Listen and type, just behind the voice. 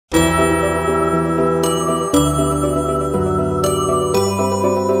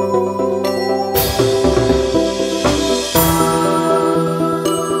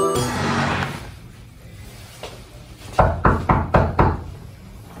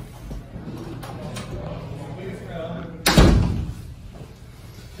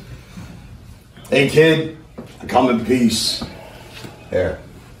Hey kid, I come in peace. Here.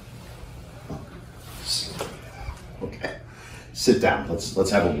 Okay. Sit down.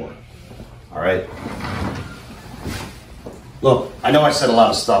 Let's have a word. All right. Look, I know I said a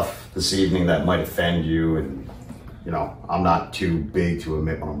lot of stuff this evening that might offend you, and you know, I'm not too big to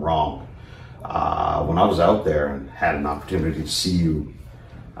admit when I'm wrong. When I was out there and had an opportunity to see you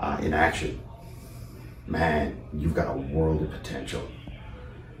in action, man, you've got a world of potential.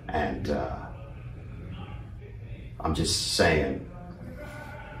 And I'm just saying,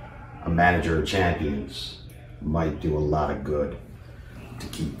 a manager of champions might do a lot of good to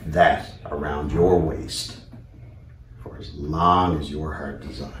keep that around your waist for as long as your heart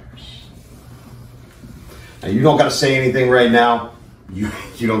desires. Now, you don't got to say anything right now. You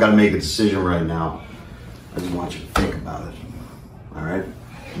don't got to make a decision right now. I just want you to think about it. All right?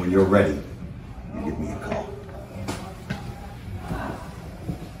 When you're ready, you give me a call.